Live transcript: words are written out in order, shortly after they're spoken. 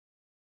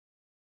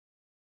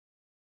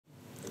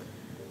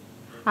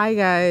Hi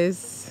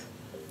guys.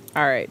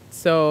 All right.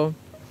 So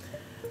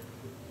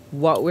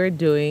what we're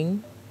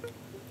doing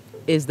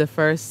is the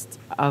first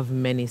of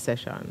many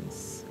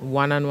sessions,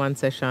 one-on-one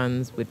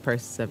sessions with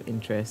persons of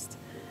interest,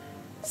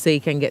 so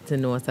you can get to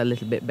know us a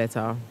little bit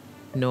better,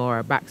 know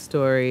our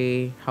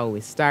backstory, how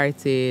we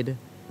started,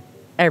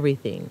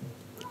 everything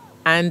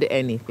and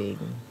anything.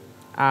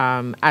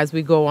 As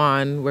we go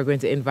on, we're going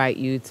to invite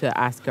you to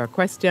ask our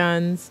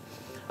questions.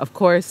 Of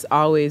course,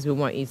 always we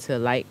want you to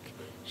like,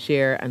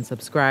 share, and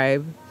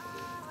subscribe.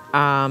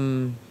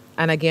 And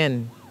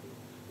again,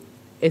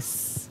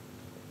 it's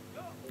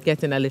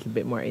getting a little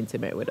bit more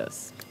intimate with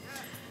us.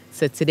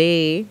 So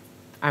today,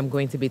 I'm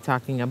going to be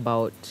talking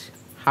about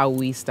how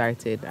we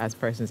started as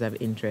persons of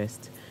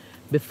interest.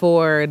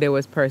 Before there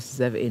was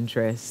persons of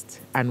interest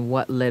and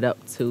what led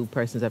up to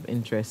persons of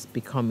interest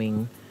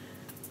becoming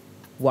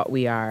what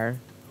we are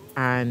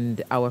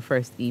and our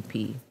first EP.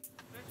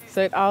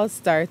 So it all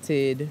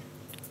started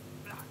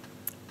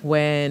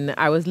when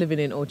I was living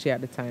in Ochi at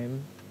the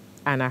time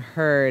and I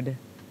heard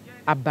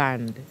a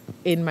band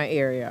in my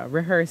area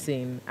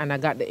rehearsing and I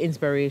got the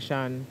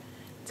inspiration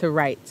to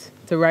write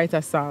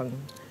a song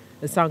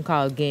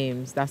called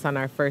Games. That's on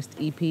our first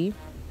EP.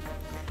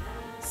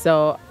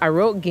 So I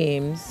wrote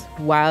Games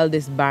while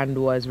this band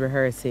was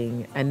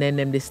rehearsing and then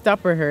they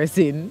stopped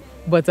rehearsing,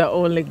 but I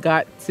only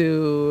got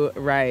to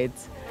write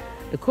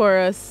the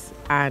chorus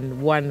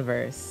and one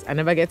verse. I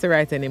never get to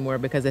write anymore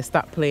because they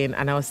stopped playing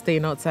and I was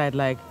staying outside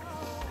like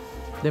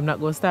they're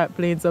not gonna start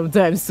playing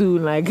sometime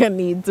soon. Like I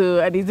need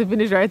to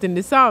finish writing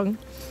the song.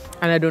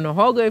 And I don't know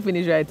how I'm gonna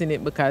finish writing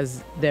it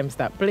because them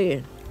stopped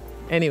playing.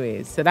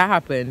 Anyways, so that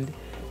happened.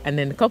 And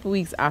then a couple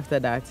weeks after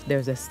that,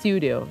 there's a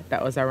studio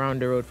that was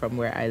around the road from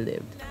where I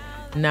lived.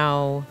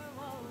 Now,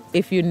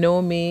 if you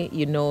know me,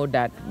 you know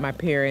that my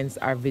parents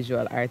are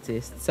visual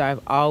artists. So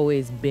I've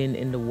always been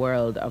in the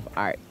world of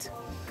art,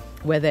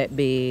 whether it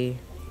be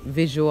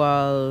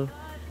visual,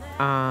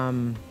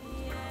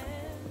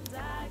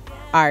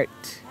 art,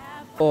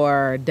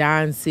 or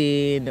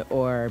dancing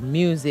or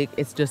music.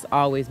 It's just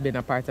always been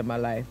a part of my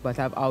life. But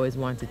I've always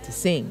wanted to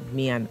sing.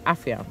 Me and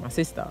Afia, my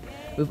sister,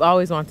 we've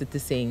always wanted to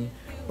sing,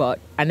 but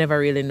I never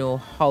really know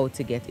how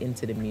to get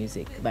into the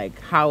music. Like,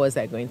 how was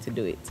I going to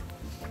do it?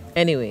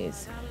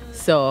 Anyways,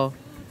 so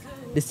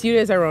the studio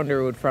is around the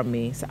road from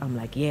me. So I'm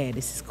like, yeah,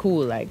 this is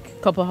cool. Like,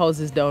 a couple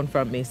houses down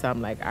from me. So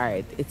I'm like, all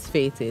right, it's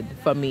fated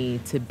for me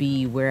to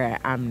be where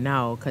I am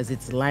now because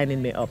it's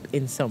lining me up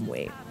in some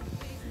way.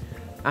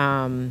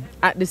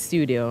 At the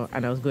studio,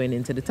 and I was going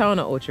into the town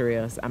of Ocho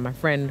Rios, and my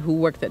friend who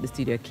worked at the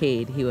studio,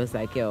 Cade, he was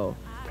like, yo,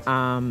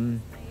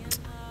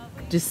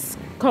 just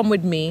come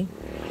with me.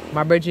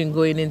 My virgin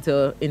going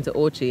into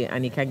Ochi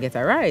and he can get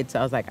a ride. So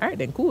I was like, all right,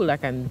 then cool. I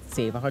can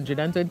save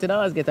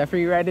 $120, get a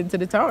free ride into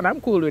the town. I'm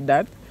cool with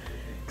that.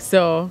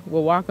 So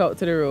we'll walk out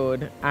to the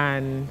road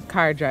and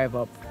car drive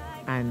up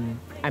and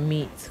I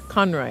meet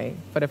Conroy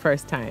for the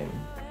first time.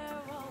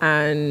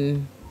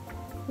 And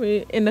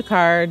we in the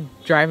car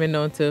driving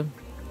down to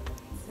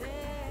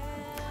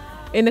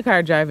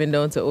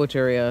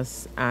Ocho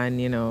Rios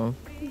and, you know,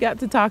 got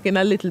to talking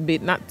a little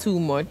bit, not too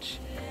much,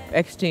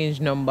 exchange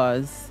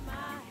numbers.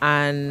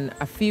 And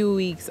a few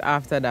weeks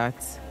after that,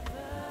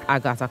 I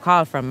got a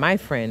call from my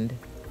friend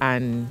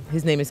and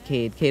his name is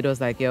Cade. Cade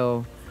was like,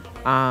 yo,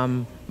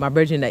 my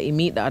virgin that you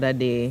meet the other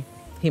day,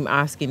 him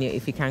asking you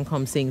if you can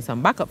come sing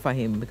some backup for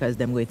him because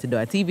them going to do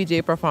a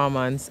TVJ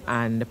performance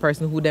and the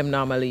person who them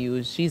normally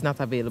use, she's not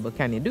available.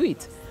 Can you do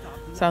it?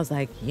 So I was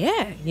like,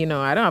 yeah, you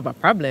know, I don't have a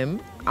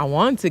problem. I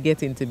want to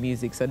get into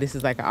music. So this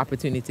is like an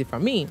opportunity for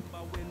me.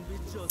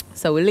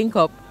 So we link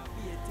up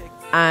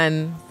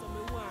and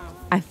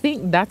I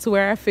think that's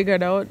where I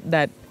figured out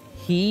that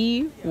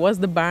he was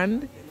the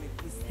band.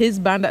 His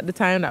band at the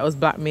time that was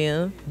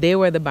Blackmail, they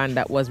were the band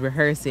that was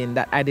rehearsing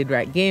that I did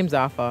write games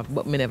off of,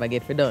 but me never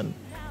get for done.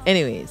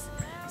 Anyways,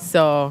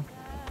 so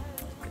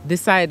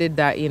decided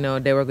that, you know,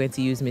 they were going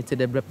to use me to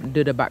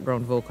do the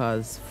background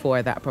vocals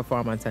for that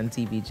performance on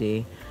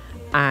TVJ.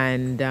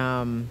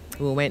 And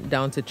we went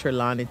down to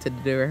Trelawney to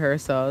do the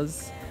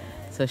rehearsals.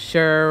 So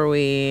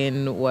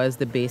Sherwin was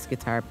the bass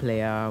guitar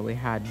player. We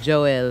had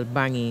Joel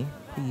Bangy,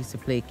 who used to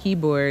play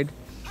keyboard.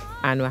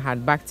 And we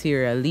had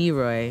Bacteria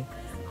Leroy,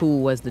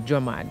 who was the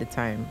drummer at the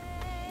time.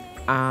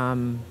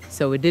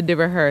 So we did the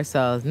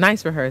rehearsals,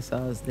 nice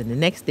rehearsals. Then the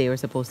next day we're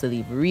supposed to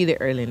leave really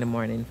early in the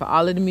morning. For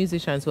all of the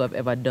musicians who have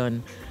ever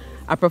done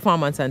a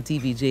performance on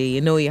TVJ,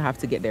 you know you have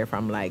to get there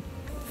from like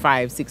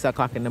 5-6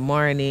 o'clock in the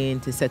morning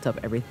to set up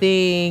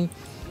everything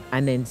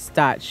and then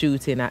start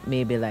shooting at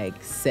maybe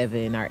like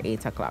 7 or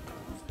 8 o'clock.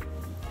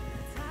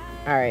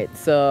 All right,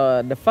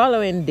 so the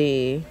following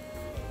day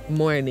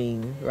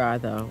morning,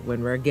 rather,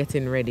 when we're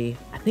getting ready,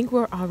 I think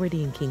we're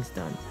already in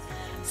Kingston.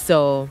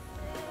 So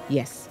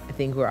yes, I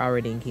think we're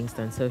already in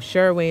Kingston. So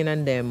Sherwin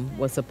and them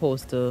was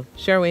supposed to,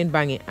 Sherwin,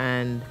 Bangy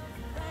and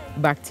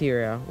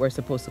Bacteria were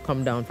supposed to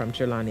come down from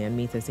Trelawney and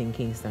meet us in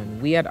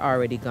Kingston. We had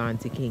already gone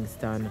to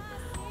Kingston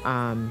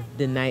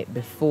the night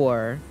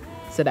before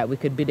so that we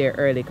could be there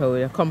early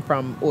because we come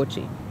from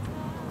Ochi.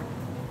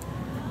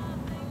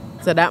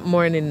 So that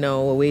morning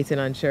now, we're waiting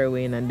on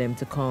Sherwin and them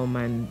to come,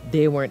 and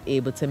they weren't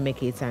able to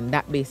make it, and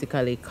that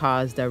basically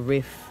caused a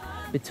rift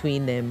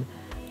between them.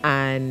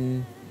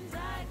 And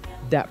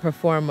that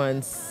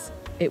performance,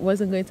 it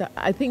wasn't going to,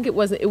 I think it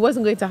wasn't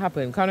going to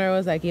happen. Connor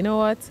was like, you know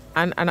what,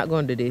 I'm not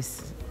going to do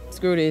this.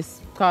 Screw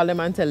this. Call them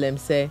and tell them,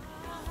 say,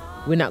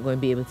 we're not going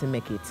to be able to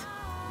make it.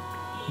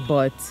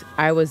 But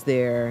I was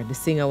there, the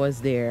singer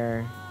was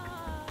there,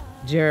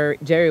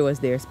 Jerry was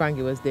there,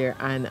 Spanky was there,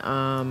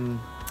 and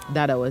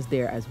Dada was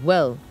there as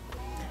well.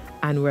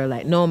 And we're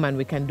like, no man,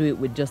 we can do it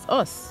with just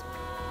us.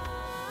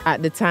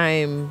 At the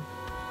time,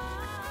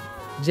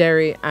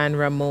 Jerry and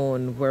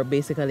Ramon were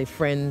basically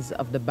friends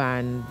of the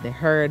band. They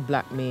heard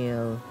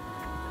Blackmail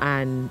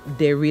and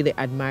they really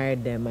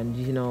admired them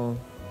and,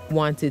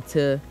 wanted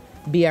to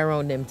be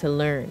around them to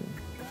learn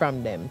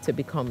from them to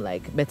become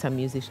like better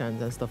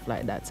musicians and stuff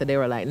like that. So they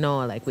were like,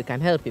 no, like we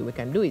can help you, we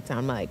can do it. And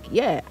I'm like,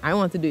 yeah, I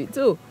want to do it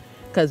too,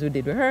 because we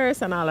did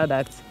rehearse and all of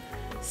that.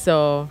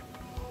 So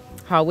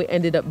how we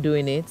ended up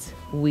doing it,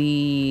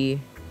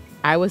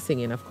 I was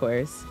singing, of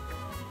course.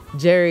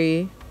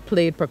 Jerry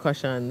played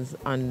percussions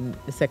on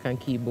the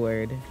second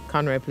keyboard.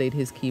 Conroy played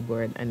his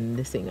keyboard and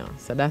the singer.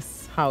 So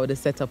that's how the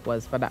setup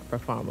was for that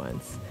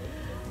performance.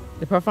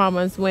 The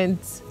performance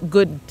went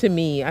good to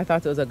me. I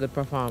thought it was a good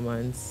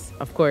performance.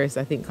 Of course,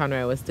 I think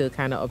Conroy was still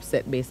kind of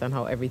upset based on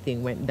how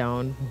everything went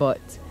down,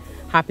 but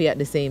happy at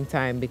the same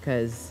time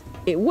because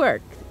it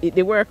worked. It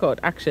did work out,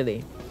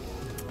 actually.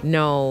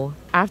 Now,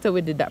 after we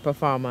did that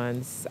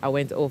performance, I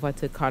went over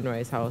to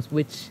Conroy's house,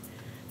 which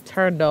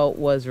turned out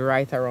was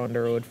right around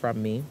the road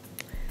from me.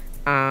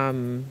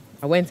 I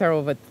went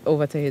over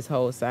to his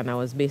house and I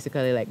was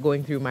basically like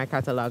going through my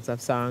catalogs of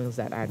songs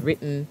that I'd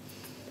written.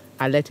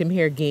 I let him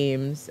hear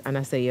Games and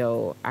I say,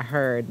 yo, I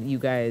heard you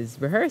guys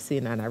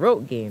rehearsing and I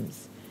wrote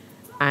Games.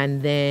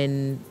 And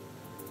then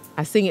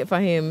I sing it for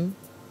him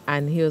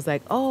and he was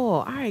like, oh,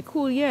 all right,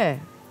 cool, yeah.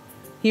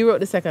 He wrote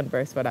the second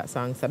verse for that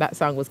song, so that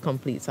song was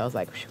complete. So I was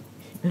like,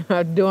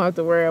 I don't have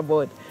to worry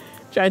about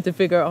trying to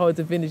figure out how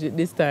to finish it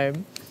this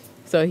time.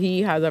 So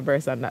he has a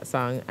verse on that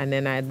song, and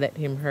then I'd let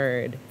him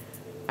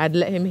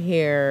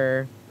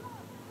hear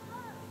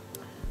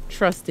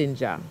Trust in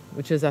Jah,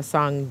 which is a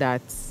song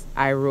that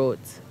I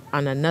wrote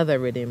on another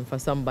rhythm for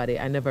somebody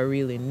I never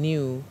really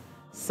knew.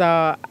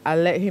 So I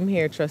let him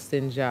hear Trust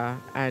in Jah,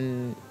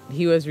 and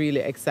he was really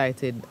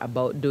excited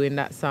about doing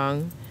that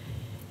song.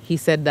 He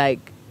said like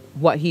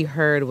what he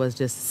heard was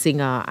just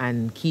singer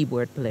and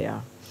keyboard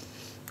player.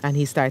 And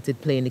he started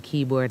playing the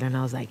keyboard and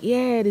I was like,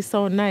 yeah, this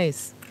sounds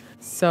nice.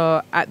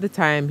 So at the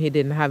time, he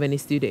didn't have any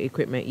studio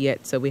equipment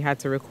yet. So we had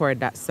to record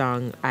that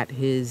song at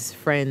his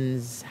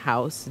friend's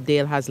house,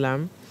 Dale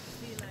Haslam.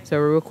 So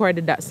we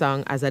recorded that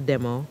song as a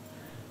demo.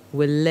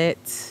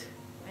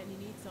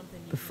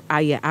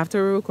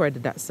 After we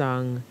recorded that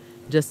song,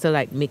 just to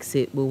like mix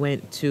it, we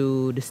went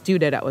to the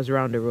studio that was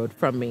around the road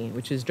from me,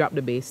 which is Drop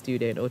the Bass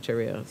studio in Ocho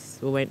Rios.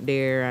 We went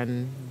there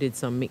and did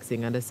some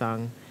mixing of the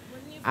song.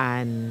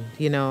 And,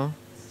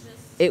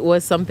 it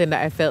was something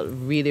that I felt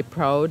really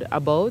proud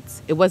about.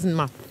 It wasn't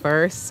my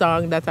first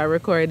song that I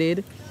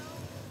recorded,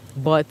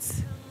 but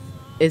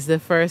it's the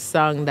first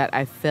song that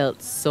I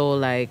felt so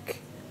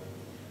like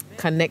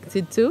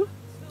connected to.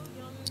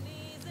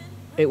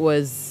 It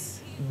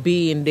was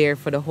being there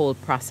for the whole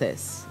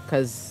process,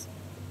 because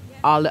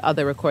all the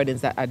other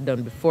recordings that I'd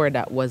done before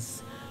that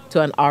was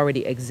to an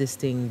already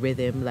existing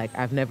rhythm. Like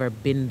I've never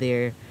been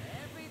there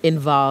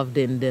involved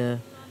in the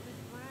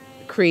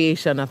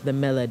creation of the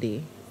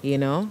melody,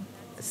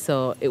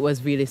 So it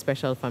was really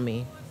special for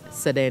me.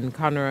 So then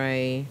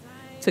Conroy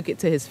took it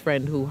to his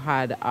friend who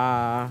had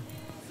a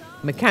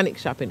mechanic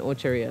shop in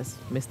Ocho Rios,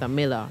 Mr.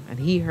 Miller, and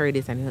he heard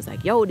it and he was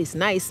like, yo, this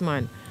nice,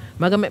 man. I'm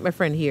gonna make my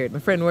friend hear it. My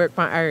friend worked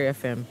on Area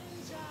FM.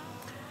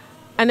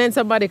 And then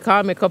somebody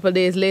called me a couple of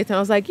days later and I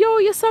was like, yo,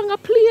 your song I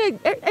play,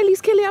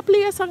 Ellis Kelly I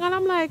play a song. And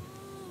I'm like,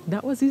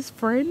 that was his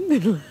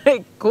friend?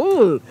 Like,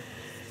 cool.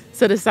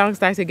 So the song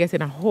started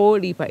getting a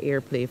whole heap of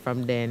airplay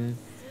from then.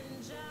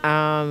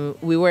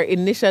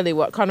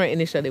 What Conroy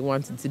initially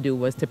wanted to do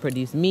was to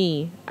produce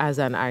me as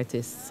an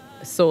artist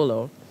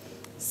solo.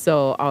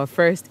 So our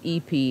first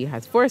EP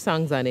has 4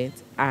 songs on it,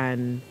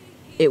 and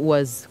it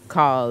was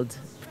called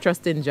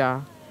Trust in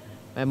Jah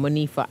by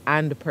Monifa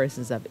and the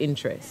Persons of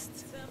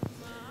Interest.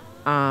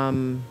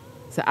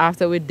 So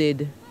after we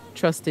did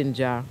Trust in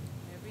Jah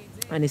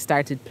and it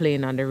started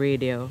playing on the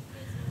radio,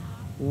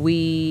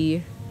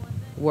 we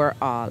were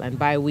all, and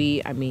by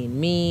we I mean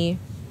me,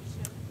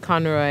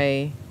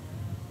 Conroy,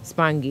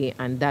 Spangy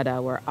and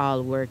Dada were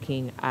all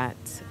working at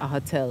a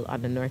hotel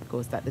on the North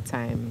Coast at the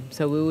time.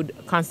 So we would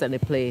constantly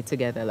play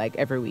together like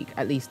every week,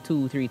 at least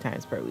 2-3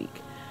 times per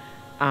week.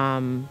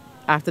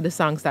 After the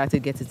song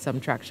started getting some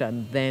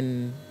traction,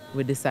 then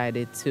we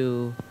decided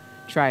to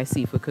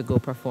see if we could go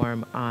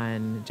perform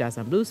on Jazz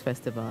and Blues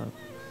Festival.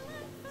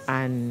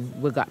 And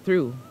we got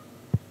through.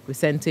 We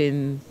sent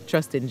in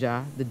Trust in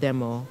Jah, the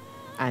demo,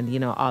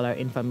 and, all our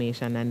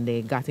information, and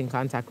they got in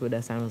contact with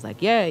us and was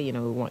like, yeah, we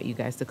want you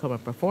guys to come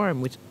and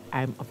perform, which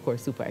I'm, of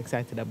course, super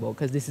excited about,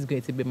 because this is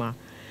going to be my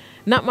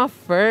Not my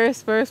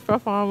first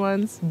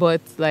performance,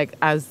 but like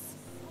as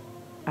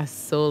a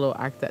solo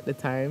act at the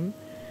time,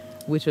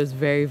 which was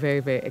very, very,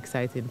 very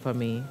exciting for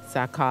me.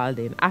 So I called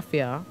in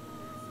Afia,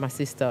 my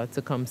sister,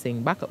 to come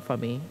sing backup for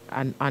me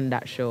and on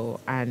that show.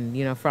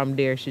 And from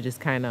there, she just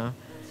kind of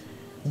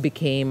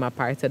became a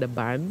part of the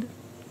band.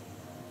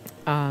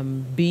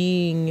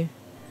 Being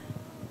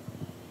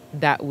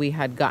that we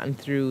had gotten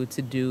through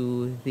to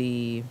do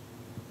the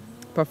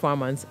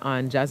performance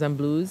on Jazz and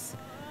Blues,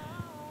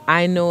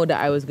 I know that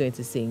I was going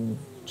to sing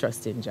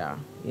Trust in Jah.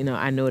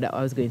 I know that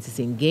I was going to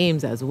sing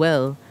Games as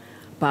well.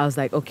 But I was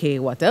like, okay,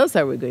 what else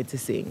are we going to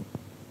sing?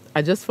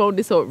 I just found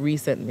this out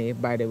recently,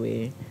 by the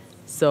way.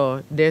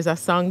 So there's a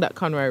song that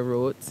Conroy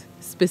wrote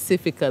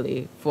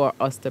specifically for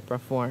us to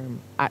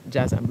perform at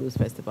Jazz and Blues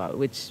Festival,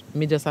 which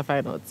me just a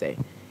find out say,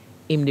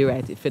 him the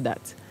write it for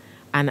that.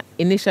 And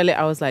initially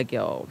I was like,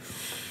 yo,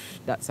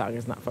 that song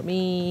is not for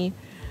me.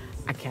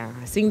 I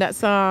can't sing that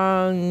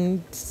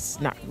song. It's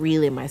not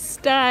really my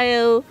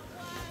style.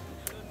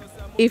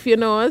 If you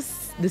know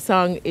us, the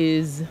song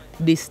is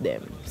Diss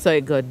Them. So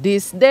it go,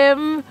 diss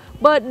them,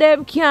 but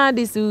them can't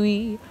diss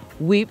we.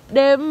 Whip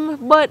them,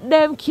 but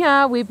them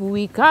can't whip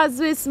we. Cause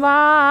we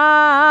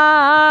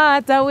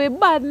smart and we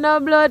bad no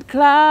blood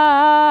clot.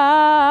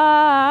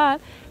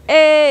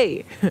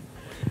 Hey!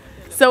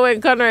 So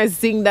when Conrad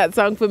sing that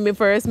song for me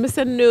first, I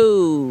said,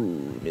 no,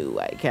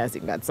 I can't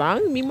sing that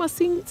song. Me must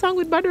sing song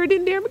with bad word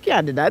in there. I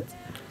can't do that.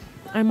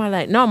 I'm all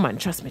like, no man,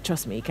 trust me,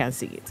 you can't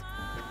sing it.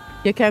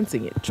 You can't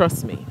sing it,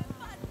 trust me.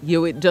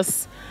 You would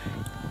just,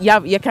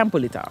 you can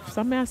pull it off.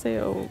 So I say,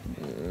 I'm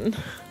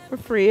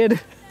afraid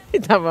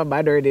it have a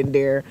bad word in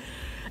there.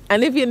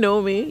 And if you know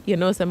me, you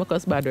know some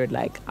cuss bad word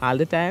like all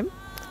the time.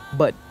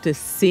 But to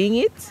sing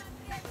it,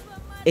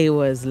 it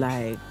was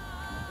like,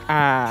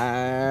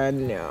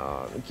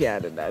 no, I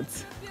can't do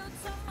that.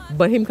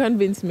 But him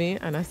convinced me,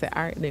 and I said,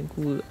 all right, then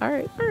cool. All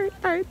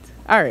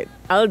right,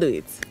 I'll do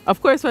it.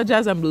 Of course, for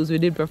Jazz and Blues, we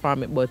did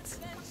perform it, but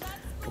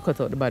we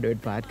cut out the bad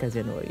word part because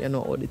you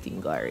know all the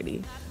thing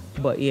already.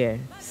 But yeah,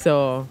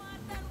 so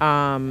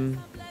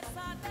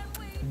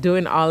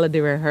doing all of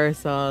the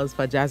rehearsals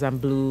for Jazz and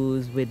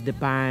Blues with the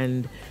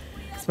band,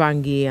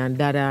 Spangy and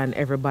Dada and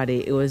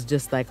everybody, it was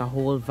just like a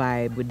whole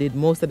vibe. We did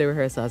most of the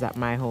rehearsals at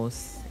my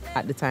house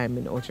at the time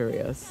in Ocho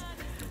Rios.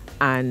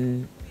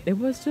 And it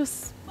was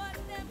just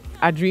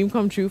a dream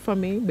come true for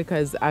me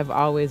because I've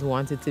always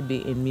wanted to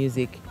be in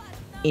music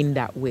in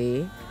that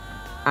way.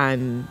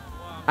 And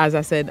as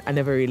I said, I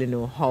never really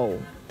know how.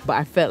 But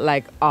I felt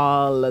like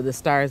all of the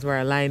stars were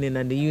aligning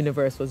and the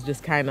universe was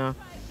just kind of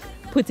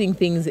putting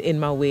things in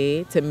my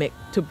way to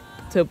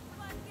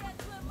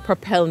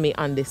propel me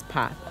on this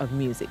path of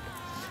music.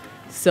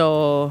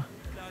 So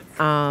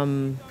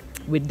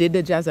we did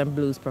the Jazz and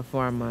Blues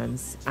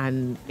performance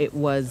and it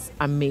was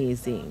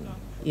amazing.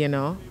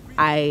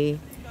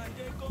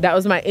 That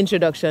was my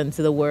introduction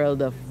to the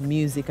world of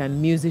music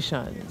and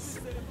musicians.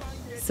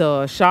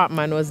 So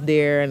Sharpman was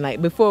there, and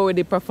like before we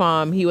did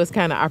perform, he was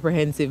kind of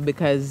apprehensive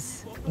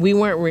because we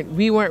weren't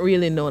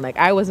really known. Like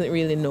I wasn't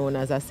really known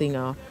as a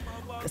singer.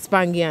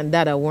 Spangy and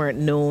Dada weren't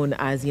known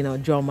as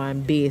drummer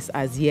and bass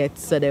as yet,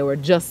 so they were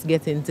just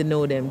getting to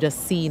know them,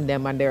 just seeing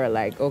them, and they were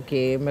like,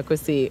 okay, I could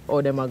say,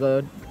 oh, them are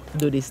gonna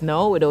do this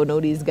now. We don't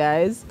know these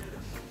guys,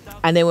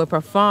 and then we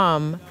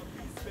perform,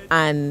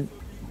 and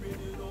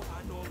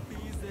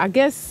I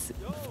guess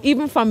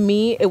even for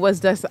me, it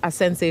was just a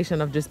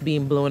sensation of just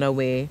being blown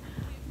away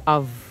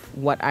of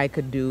what I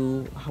could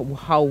do,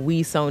 how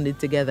we sounded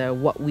together,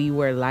 what we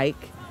were like.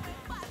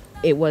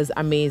 It was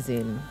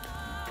amazing.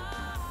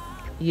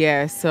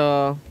 Yeah,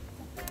 so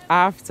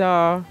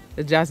after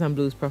the Jazz and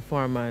Blues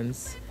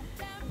performance,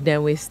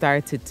 then we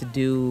started to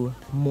do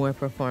more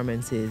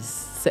performances.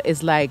 So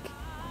it's like,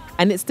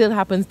 and it still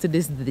happens to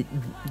this,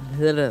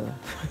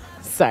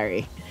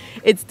 sorry.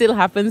 It still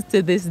happens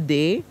to this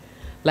day.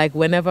 Like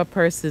whenever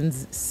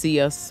persons see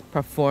us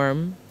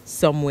perform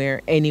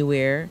somewhere,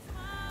 anywhere,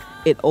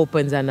 it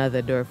opens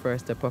another door for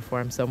us to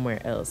perform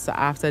somewhere else. So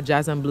after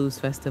Jazz and Blues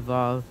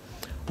Festival,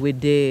 we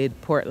did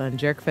Portland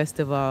Jerk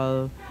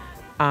Festival.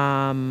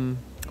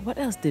 What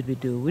else did we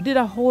do? We did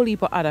a whole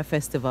heap of other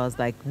festivals,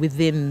 like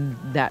within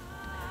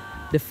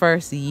the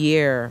first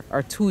year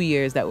or 2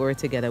 years that we were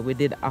together. We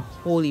did a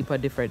whole heap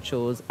of different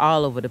shows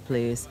all over the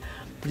place.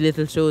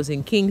 Little shows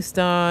in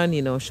Kingston,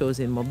 shows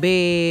in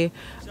Mobay,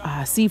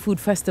 Seafood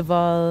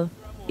Festival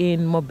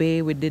in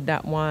Mobay, we did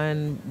that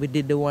one. We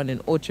did the one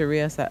in Ocho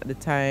Rios at the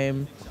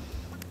time.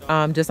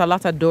 Just a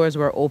lot of doors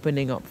were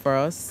opening up for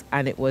us,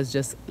 and it was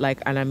just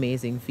like an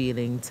amazing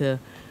feeling to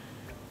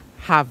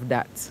have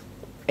that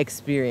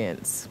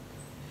experience.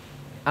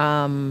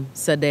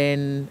 So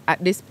then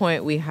at this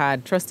point we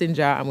had Trust in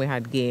Jah and we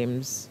had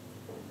Games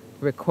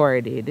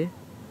recorded.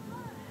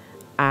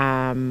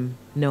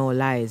 No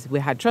lies. We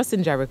had Trust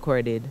in Jah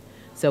recorded.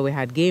 So we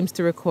had Games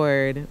to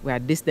record, we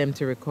had Diss Them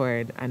to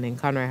record, and then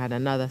Conroy had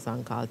another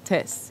song called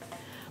Test.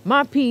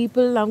 My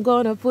people, I'm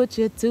gonna put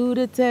you to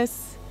the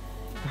test.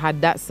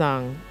 Had that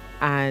song,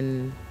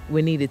 and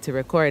we needed to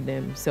record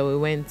them. So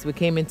we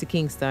came into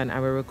Kingston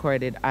and we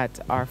recorded at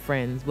our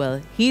friend's.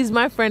 Well, he's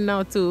my friend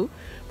now too,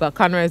 but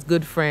Conroy's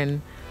good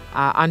friend,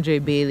 Andre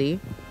Bailey.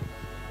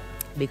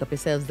 Big up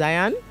yourself,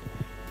 Zion.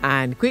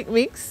 And Quick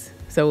Mix.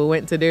 So we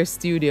went to their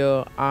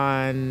studio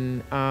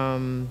on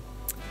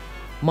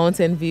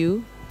Mountain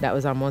View. That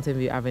was on Mountain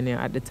View Avenue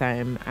at the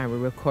time. And we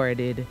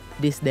recorded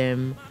This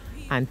Them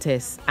and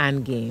Test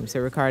and Game. So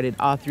we recorded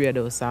all three of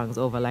those songs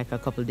over like a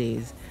couple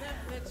days.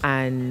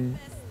 And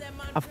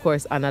of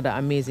course, another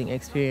amazing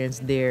experience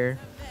there.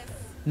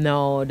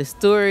 Now, the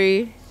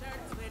story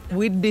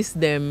with This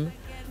Them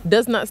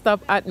does not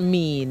stop at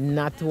me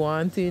not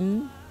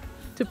wanting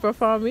to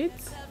perform it.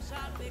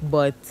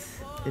 But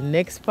the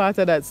next part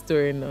of that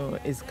story now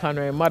is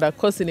Conroy's mother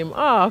cussing him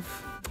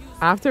off.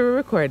 After we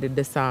recorded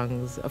the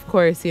songs, of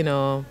course, you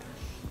know,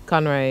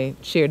 Conroy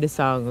shared the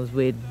songs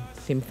with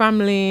his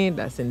family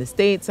that's in the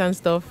States and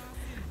stuff.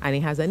 And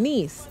he has a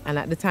niece. And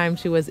at the time,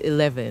 she was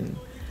 11.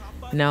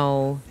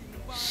 Now,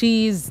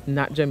 she's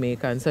not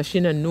Jamaican, so she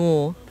don't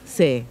know,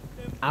 say,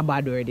 a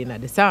bad word in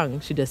the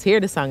song. She just hear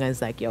the song and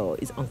it's like, yo,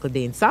 it's Uncle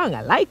Dane's song.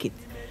 I like it.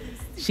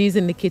 She's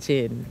in the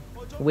kitchen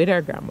with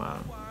her grandma,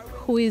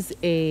 who is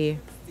a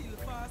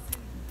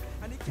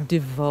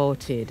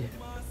devoted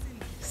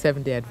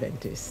Seventh-day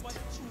Adventist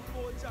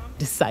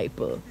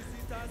disciple,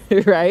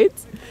 right?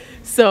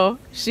 So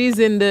she's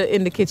in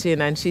the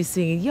kitchen and she's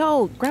singing,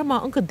 yo,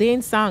 Grandma, Uncle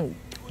Dane's song,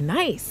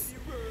 nice.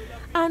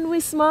 And we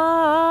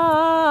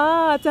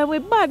smart and we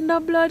bad no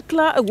blood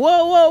clot.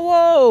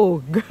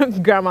 Whoa.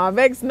 Grandma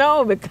vex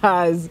now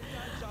because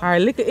our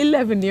little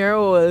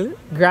 11-year-old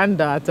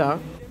granddaughter,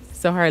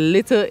 so her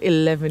little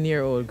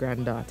 11-year-old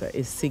granddaughter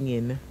is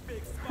singing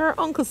her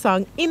uncle's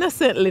song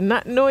innocently,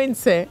 not knowing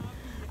say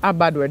a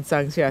bad word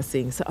song she has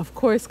sing. So of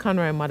course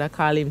Conroy's mother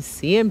call him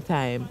same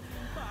time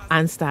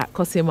and start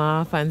cuss him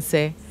off and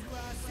say,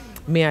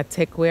 me I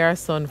take away our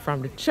son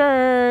from the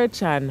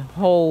church and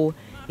how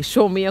he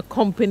show me a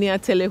company, I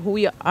tell you who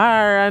you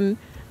are, and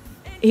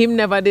him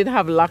never did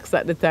have locks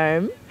at the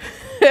time.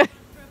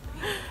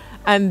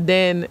 And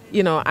then,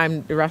 you know,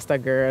 I'm the Rasta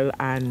girl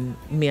and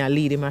me I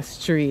lead him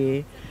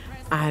astray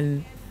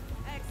and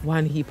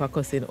one heap of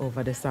cussing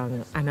over the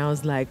song. And I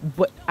was like,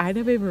 but I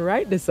never even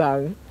write the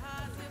song.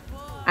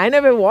 I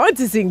never want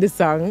to sing the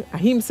song.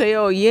 And him say,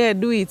 oh yeah,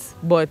 do it.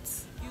 But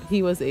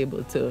he was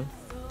able to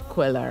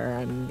quell her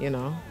and, you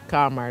know,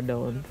 calm her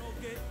down.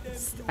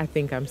 I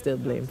think I'm still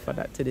blamed for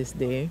that to this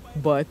day.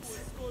 But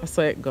I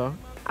saw it go.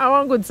 I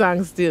want good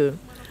songs still.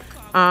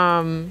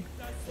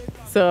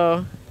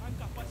 So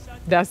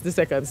that's the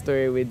second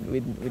story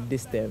with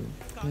This Them.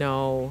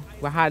 Now,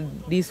 we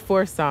had these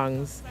 4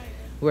 songs.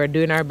 We're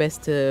doing our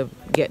best to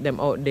get them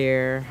out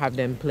there, have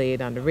them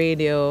played on the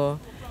radio.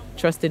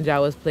 Trust in Jah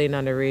was playing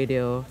on the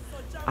radio.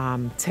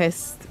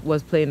 Test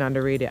was playing on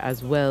the radio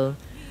as well.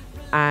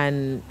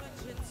 And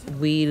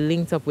we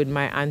linked up with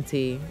my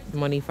auntie,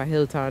 Monifa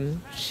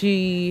Hilton.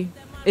 She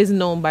is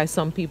known by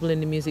some people in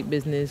the music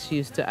business. She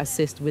used to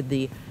assist with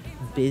the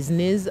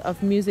business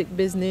of music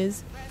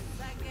business.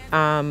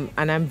 And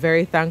I'm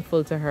very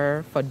thankful to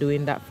her for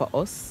doing that for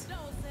us,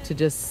 to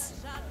just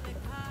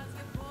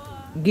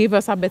give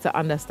us a better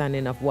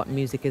understanding of what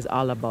music is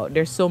all about.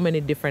 There's so many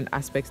different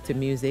aspects to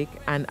music,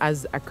 and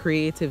as a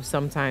creative,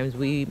 sometimes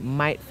we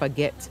might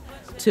forget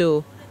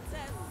to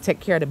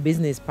take care of the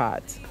business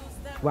part.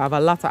 We have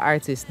a lot of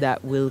artists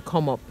that will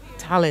come up,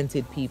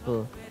 talented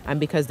people, and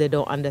because they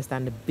don't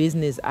understand the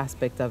business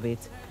aspect of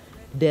it,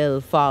 they'll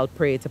fall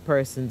prey to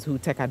persons who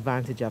take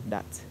advantage of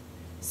that.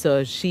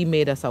 So she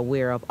made us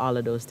aware of all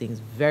of those things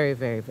very,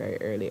 very, very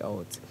early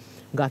out.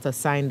 Got us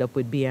signed up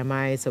with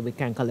BMI so we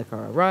can collect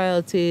our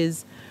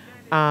royalties.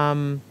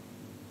 And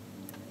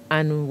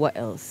what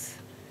else?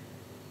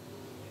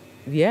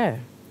 Yeah.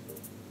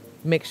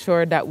 Make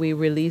sure that we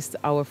released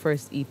our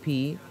first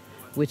EP,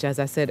 which, as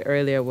I said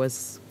earlier,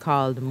 was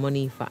called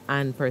Monifa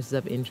and Persons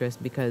of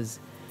Interest, because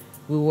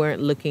we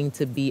weren't looking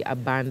to be a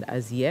band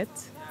as yet.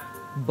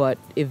 But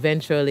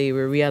eventually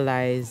we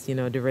realized, you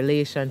know, the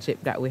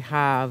relationship that we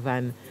have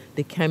and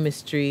the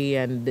chemistry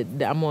and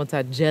the amount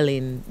of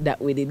gelling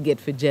that we did get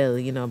for gel,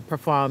 you know,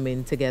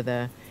 performing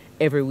together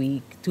every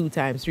week, 2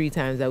 times, 3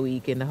 times a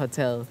week in the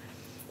hotel,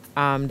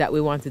 that we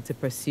wanted to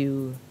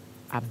pursue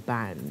a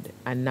band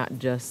and not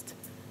just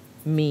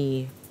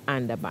me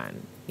and a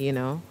band, you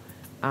know.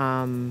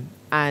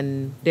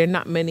 And there are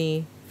not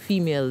many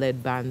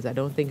female-led bands. I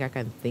don't think I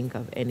can think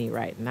of any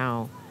right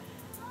now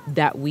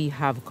that we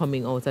have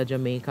coming out of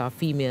Jamaica,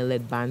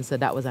 female-led bands. So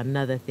that was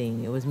another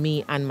thing. It was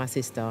me and my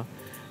sister,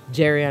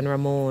 Jerry and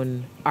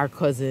Ramon, our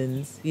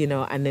cousins, you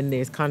know, and then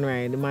there's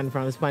Conroy, the man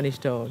from Spanish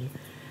Town.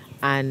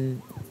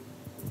 And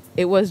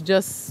it was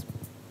just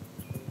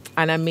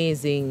an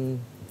amazing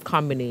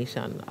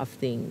combination of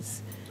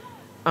things.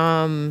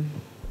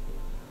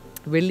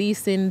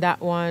 Releasing that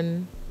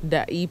one,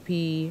 the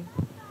EP,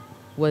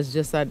 was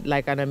just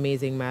like an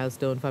amazing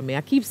milestone for me.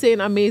 I keep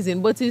saying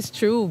amazing, but it's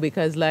true,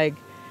 because like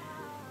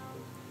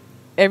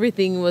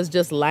everything was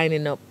just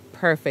lining up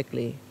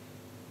perfectly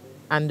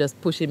and just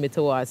pushing me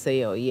towards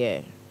say, oh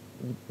yeah,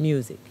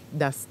 music.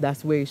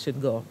 That's where you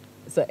should go.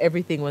 So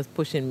everything was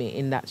pushing me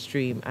in that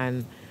stream,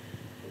 and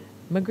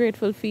I'm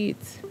grateful feat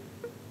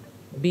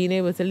being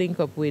able to link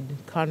up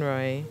with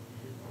Conroy,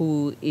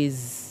 who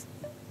is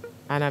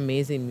an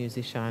amazing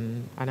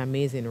musician, an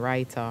amazing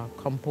writer,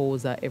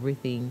 composer,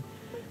 everything.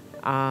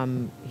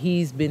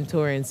 He's been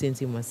touring since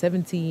he was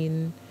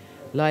 17.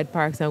 Lloyd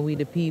Parks and We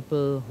the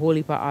People, whole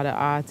heap of other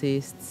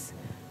artists,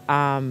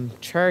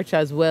 church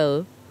as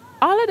well.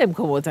 All of them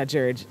come out of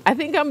church. I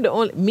think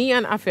me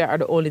and Afia are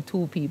the only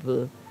two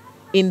people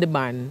in the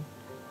band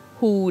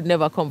who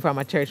never come from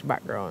a church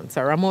background.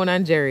 So Ramon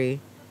and Jerry,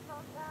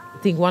 I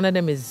think one of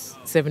them is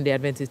Seventh-day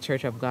Adventist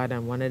Church of God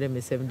and one of them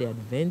is Seventh-day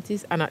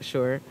Adventist. I'm not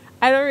sure.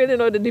 I don't really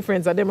know the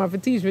difference. And them have to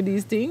teach me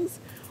these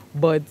things.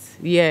 But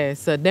yeah,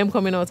 so them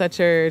coming out of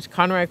church,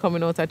 Conroy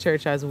coming out of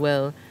church as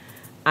well.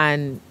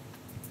 And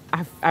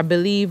I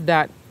believe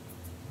that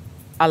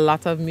a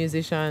lot of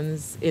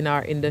musicians in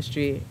our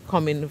industry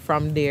coming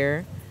from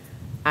there.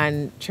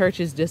 And church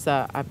is just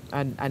a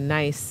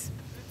nice,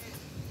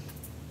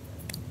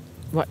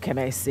 what can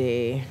I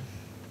say?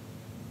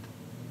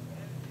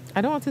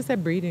 I don't want to say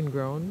breeding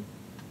ground.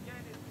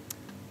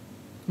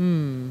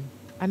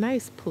 A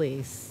nice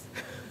place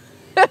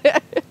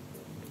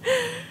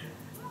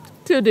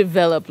to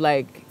develop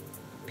like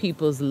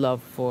people's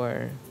love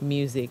for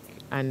music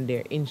and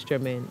their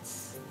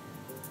instruments.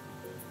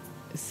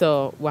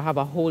 So we'll have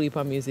a whole heap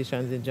of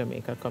musicians in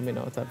Jamaica coming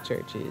out of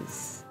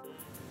churches.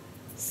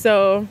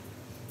 So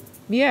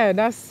yeah,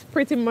 that's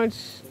pretty much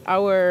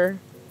our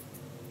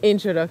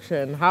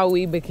introduction, how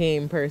we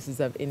became persons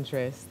of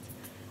interest.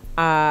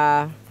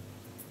 As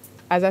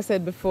I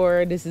said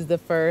before, this is the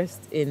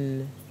first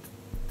in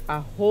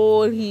a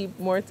whole heap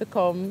more to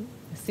come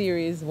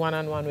series,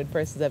 one-on-one with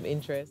persons of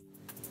interest.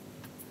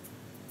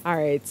 All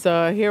right,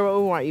 so here what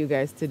we want you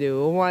guys to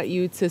do. We want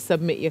you to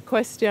submit your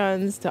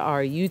questions to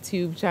our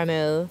YouTube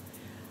channel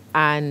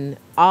and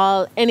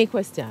any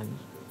question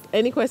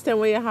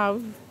where you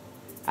have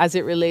as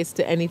it relates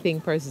to anything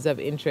persons of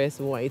interest.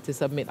 We want you to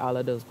submit all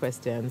of those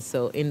questions.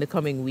 So in the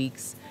coming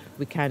weeks,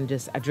 we can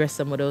just address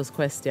some of those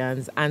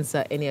questions,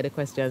 answer any of the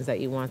questions that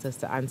you want us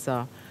to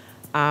answer.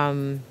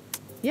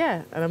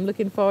 Yeah, and I'm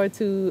looking forward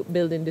to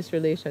building this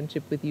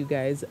relationship with you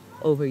guys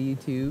over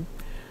YouTube.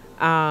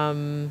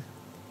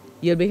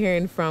 You'll be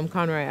hearing from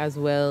Conroy as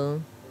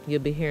well. You'll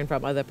be hearing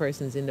from other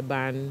persons in the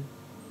band.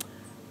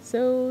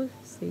 So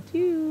stay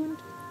tuned.